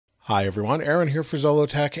Hi everyone, Aaron here for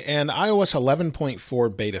Zollotech, and iOS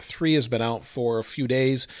 11.4 Beta 3 has been out for a few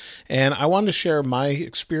days, and I wanted to share my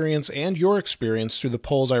experience and your experience through the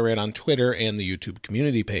polls I ran on Twitter and the YouTube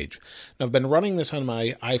community page. Now, I've been running this on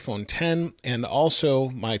my iPhone 10 and also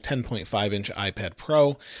my 10.5-inch iPad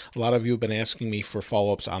Pro. A lot of you have been asking me for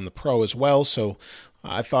follow-ups on the Pro as well, so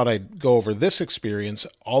I thought I'd go over this experience,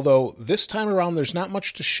 although this time around there's not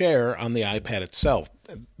much to share on the iPad itself.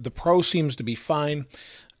 The Pro seems to be fine.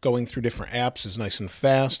 Going through different apps is nice and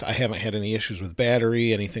fast. I haven't had any issues with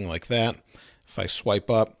battery, anything like that. If I swipe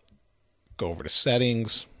up, go over to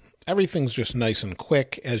settings, everything's just nice and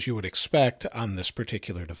quick as you would expect on this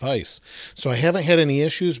particular device. So I haven't had any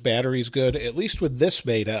issues. Battery's good, at least with this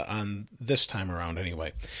beta on this time around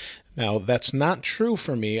anyway. Now, that's not true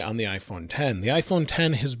for me on the iPhone 10. The iPhone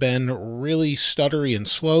 10 has been really stuttery and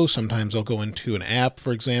slow. Sometimes I'll go into an app,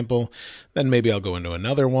 for example, then maybe I'll go into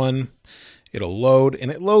another one. It'll load,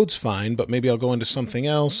 and it loads fine, but maybe I'll go into something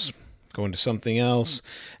else,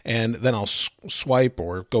 and then I'll swipe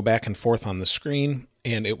or go back and forth on the screen,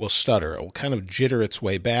 and it will stutter. It will kind of jitter its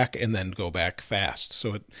way back and then go back fast.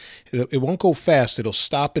 So it won't go fast. It'll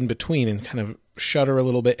stop in between and kind of shutter a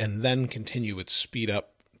little bit and then continue its speed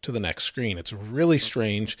up to the next screen. It's really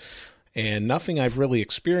strange and nothing I've really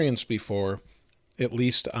experienced before, at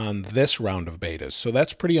least on this round of betas. So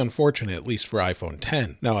that's pretty unfortunate, at least for iPhone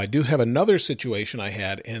 10. Now, I do have another situation I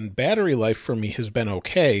had, and battery life for me has been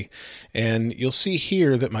okay. And you'll see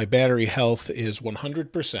here that my battery health is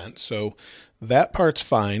 100%, so that part's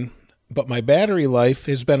fine. But my battery life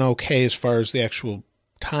has been okay as far as the actual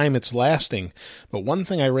time it's lasting. But one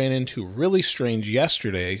thing I ran into really strange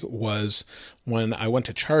yesterday was when I went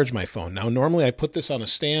to charge my phone. Now, normally I put this on a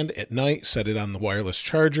stand at night, set it on the wireless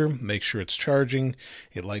charger, make sure it's charging.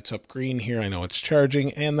 It lights up green here. I know it's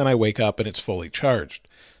charging, and then I wake up and it's fully charged.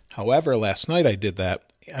 However, last night I did that.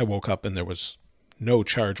 I woke up and there was no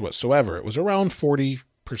charge whatsoever. It was around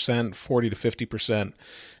 40%, 40 to 50%.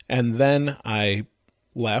 And then I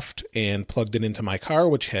left and plugged it into my car,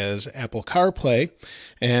 which has Apple CarPlay,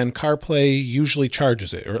 and CarPlay usually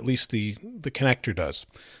charges it, or at least the connector does.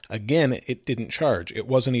 Again, it didn't charge. It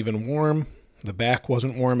wasn't even warm. The back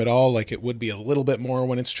wasn't warm at all, like it would be a little bit more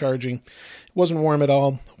when it's charging. It wasn't warm at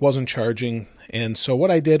all, wasn't charging, and so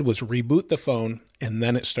what I did was reboot the phone, and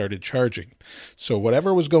then it started charging. So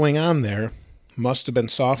whatever was going on there must have been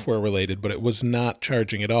software related, but it was not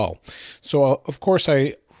charging at all. So of course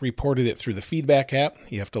I reported it through the feedback app.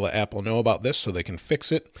 You have to let Apple know about this so they can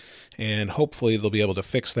fix it, and hopefully they'll be able to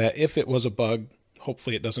fix that. If it was a bug,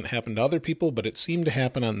 hopefully it doesn't happen to other people, but it seemed to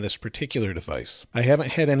happen on this particular device. I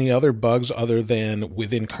haven't had any other bugs other than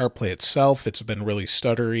within CarPlay itself. It's been really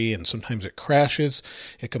stuttery and sometimes it crashes.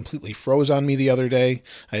 It completely froze on me the other day.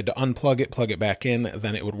 I had to unplug it, plug it back in,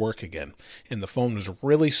 then it would work again. And the phone was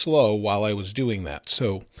really slow while I was doing that.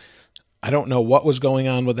 So I don't know what was going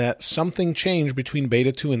on with that. Something changed between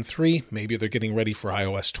beta 2 and 3. Maybe they're getting ready for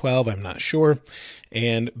iOS 12. I'm not sure.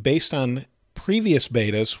 And based on previous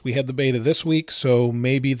betas, we had the beta this week, so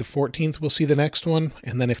maybe the 14th we'll see the next one.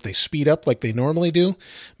 And then if they speed up like they normally do,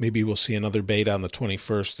 maybe we'll see another beta on the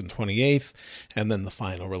 21st and 28th, and then the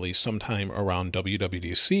final release sometime around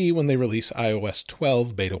WWDC when they release iOS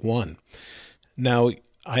 12 beta 1. Now,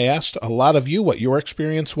 I asked a lot of you what your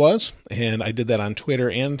experience was, and I did that on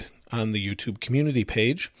Twitter and on the YouTube community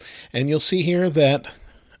page. And you'll see here that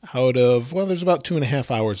out of, well, there's about 2.5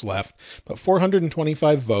 hours left, but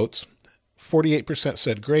 425 votes, 48%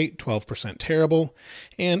 said great, 12% terrible,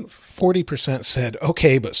 and 40% said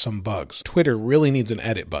okay, but some bugs. Twitter really needs an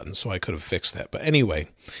edit button, so I could have fixed that. But anyway,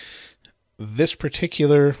 this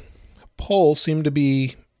particular poll seemed to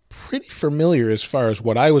be pretty familiar as far as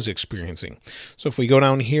what I was experiencing. So if we go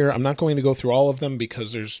down here, I'm not going to go through all of them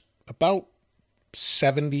because there's about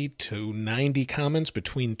 70 to 90 comments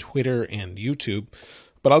between Twitter and YouTube,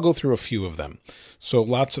 but I'll go through a few of them. So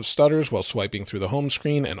lots of stutters while swiping through the home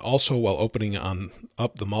screen and also while opening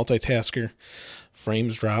up the multitasker.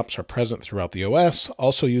 Frames drops are present throughout the OS,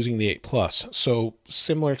 also using the 8 Plus. So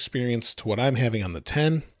similar experience to what I'm having on the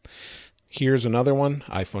 10. Here's another one.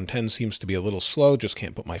 iPhone 10 seems to be a little slow, just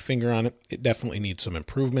can't put my finger on it. It definitely needs some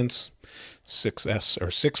improvements. 6S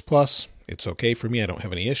or 6 Plus, it's okay for me, I don't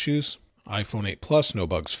have any issues. iPhone 8 Plus, no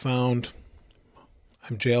bugs found.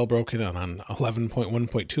 I'm jailbroken on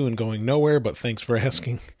 11.1.2 and going nowhere, but thanks for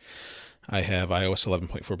asking. I have iOS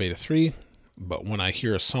 11.4 Beta 3, but when I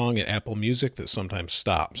hear a song at Apple Music, that sometimes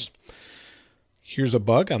stops. Here's a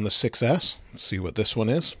bug on the 6S. Let's see what this one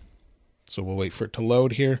is. So we'll wait for it to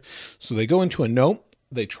load here. So they go into a note,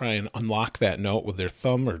 they try and unlock that note with their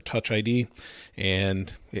thumb or Touch ID,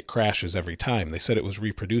 and it crashes every time. They said it was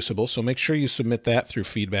reproducible, so make sure you submit that through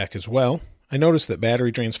feedback as well. I noticed that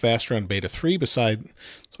battery drains faster on beta 3. Besides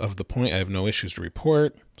of the point, I have no issues to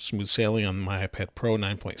report. Smooth sailing on my iPad Pro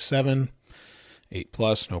 9.7. 8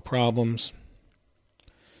 Plus, no problems.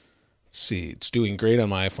 Let's see, it's doing great on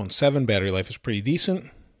my iPhone 7. Battery life is pretty decent.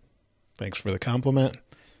 Thanks for the compliment.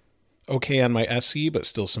 Okay on my SE, but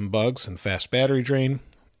still some bugs and fast battery drain.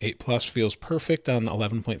 8 Plus feels perfect on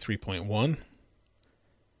 11.3.1.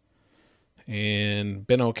 And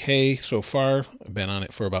been okay so far. I've been on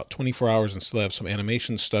it for about 24 hours and still have some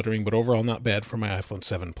animation stuttering, but overall not bad for my iPhone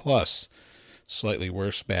 7 Plus. Slightly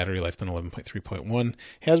worse battery life than 11.3.1.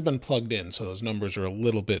 Has been plugged in, so those numbers are a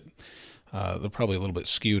little bit, they're probably a little bit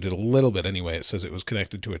skewed. A little bit anyway. It says it was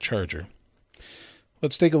connected to a charger.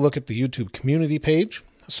 Let's take a look at the YouTube community page.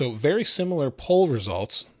 So very similar poll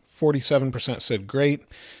results. 47% said great,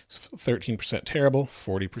 13% terrible,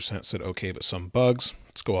 40% said okay but some bugs.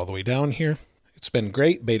 Let's go all the way down here. It's been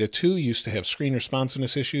great. Beta 2 used to have screen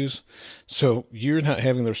responsiveness issues. So you're not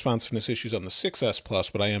having the responsiveness issues on the 6S Plus,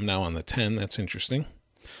 but I am now on the 10. That's interesting.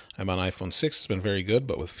 I'm on iPhone 6. It's been very good,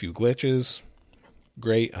 but with a few glitches.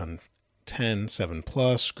 Great on 10, 7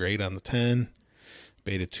 Plus, great on the 10.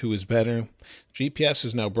 Beta 2 is better. GPS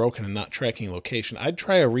is now broken and not tracking location. I'd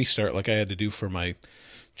try a restart like I had to do for my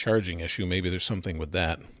charging issue. Maybe there's something with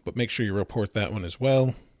that, but make sure you report that one as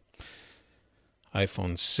well.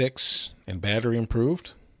 iPhone 6 and battery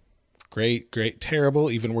improved. Great, great, terrible,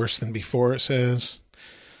 even worse than before, it says.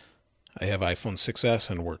 I have iPhone 6S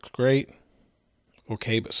and worked great.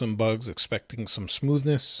 Okay, but some bugs, expecting some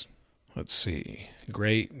smoothness. Let's see.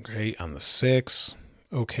 Great, great on the 6.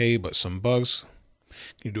 Okay, but some bugs.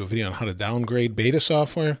 Can you do a video on how to downgrade beta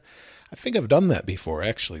software? I think I've done that before,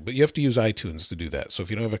 actually, but you have to use iTunes to do that. So if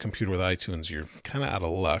you don't have a computer with iTunes, you're kind of out of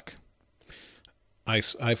luck.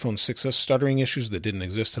 iPhone 6S stuttering issues that didn't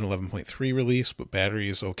exist in 11.3 release, but battery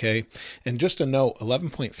is okay. And just a note,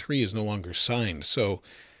 11.3 is no longer signed, so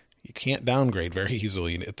you can't downgrade very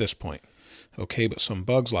easily at this point. Okay, but some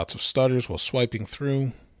bugs, lots of stutters while swiping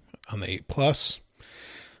through on the 8 Plus.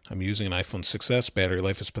 I'm using an iPhone 6S. Battery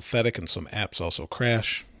life is pathetic, and some apps also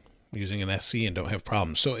crash. I'm using an SE and don't have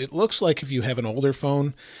problems. So it looks like if you have an older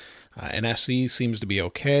phone, an SE seems to be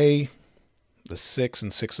okay. The 6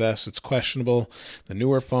 and 6S, it's questionable. The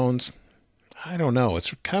newer phones, I don't know.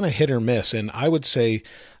 It's kind of hit or miss, and I would say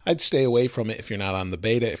I'd stay away from it if you're not on the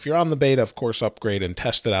beta. If you're on the beta, of course, upgrade and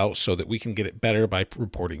test it out so that we can get it better by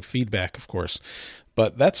reporting feedback, of course.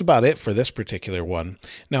 But that's about it for this particular one.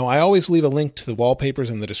 Now, I always leave a link to the wallpapers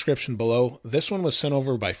in the description below. This one was sent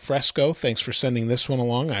over by Fresco. Thanks for sending this one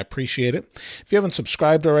along. I appreciate it. If you haven't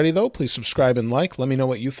subscribed already, though, please subscribe and like. Let me know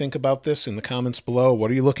what you think about this in the comments below. What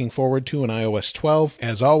are you looking forward to in iOS 12?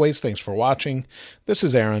 As always, thanks for watching. This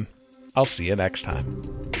is Aaron. I'll see you next time.